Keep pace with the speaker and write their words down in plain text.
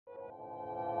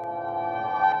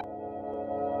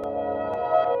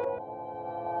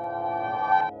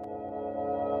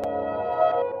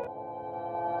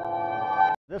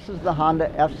This is the Honda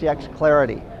FCX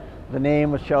Clarity. The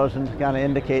name was chosen to kind of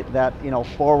indicate that,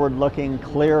 forward-looking,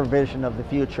 clear vision of the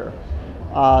future.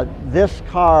 This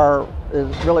car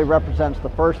really represents the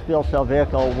first fuel cell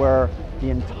vehicle where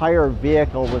the entire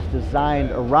vehicle was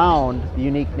designed around the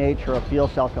unique nature of fuel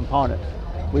cell components.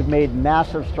 We've made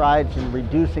massive strides in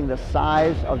reducing the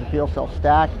size of the fuel cell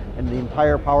stack and the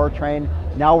entire powertrain.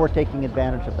 Now we're taking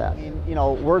advantage of that.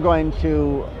 We're going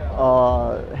to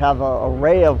have an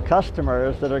array of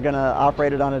customers that are going to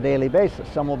operate it on a daily basis.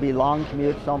 Some will be long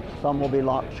commutes, some will be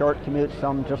short commutes,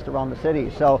 some just around the city.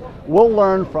 So we'll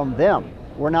learn from them.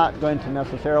 We're not going to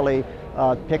necessarily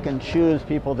pick and choose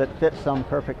people that fit some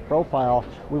perfect profile.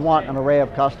 We want an array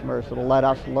of customers that will let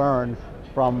us learn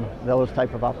from those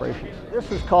type of operations.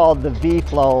 This is called the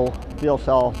V-Flow fuel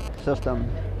cell system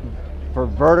for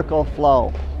vertical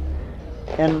flow.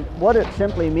 And what it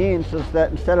simply means is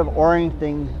that instead of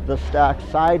orienting the stack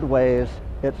sideways,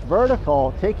 it's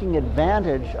vertical, taking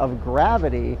advantage of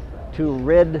gravity to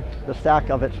rid the stack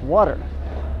of its water.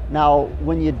 Now,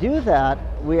 when you do that,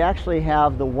 we actually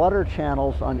have the water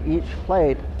channels on each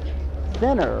plate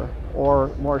thinner or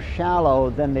more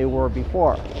shallow than they were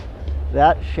before.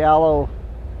 That shallow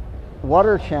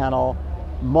water channel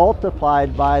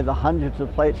multiplied by the hundreds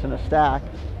of plates in a stack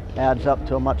adds up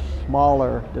to a much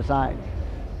smaller design.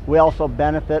 We also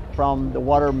benefit from the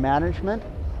water management.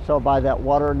 So by that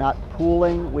water not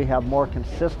pooling, we have more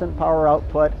consistent power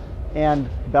output and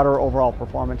better overall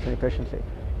performance and efficiency.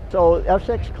 So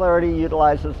FCX Clarity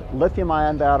utilizes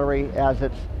lithium-ion battery as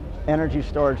its energy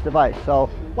storage device. So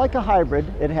like a hybrid,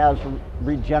 it has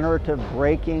regenerative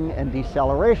braking and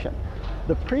deceleration.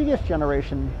 The previous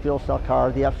generation fuel cell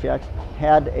car, the FCX,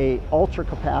 had an ultra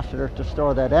capacitor to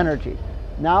store that energy.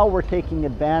 Now we're taking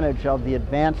advantage of the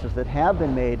advances that have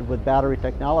been made with battery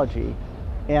technology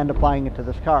and applying it to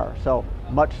this car. So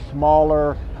much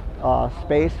smaller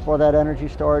space for that energy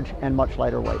storage and much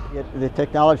lighter weight. The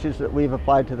technologies that we've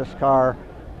applied to this car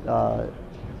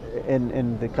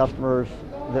and the customers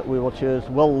that we will choose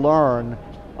will learn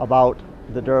about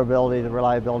the durability, the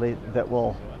reliability that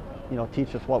will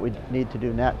teach us what we need to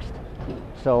do next.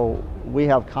 So we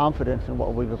have confidence in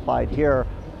what we've applied here.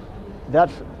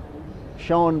 That's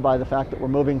shown by the fact that we're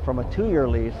moving from a 2-year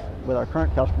lease with our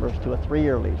current customers to a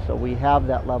 3-year lease. So we have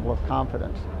that level of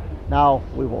confidence. Now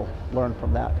we will learn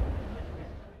from that.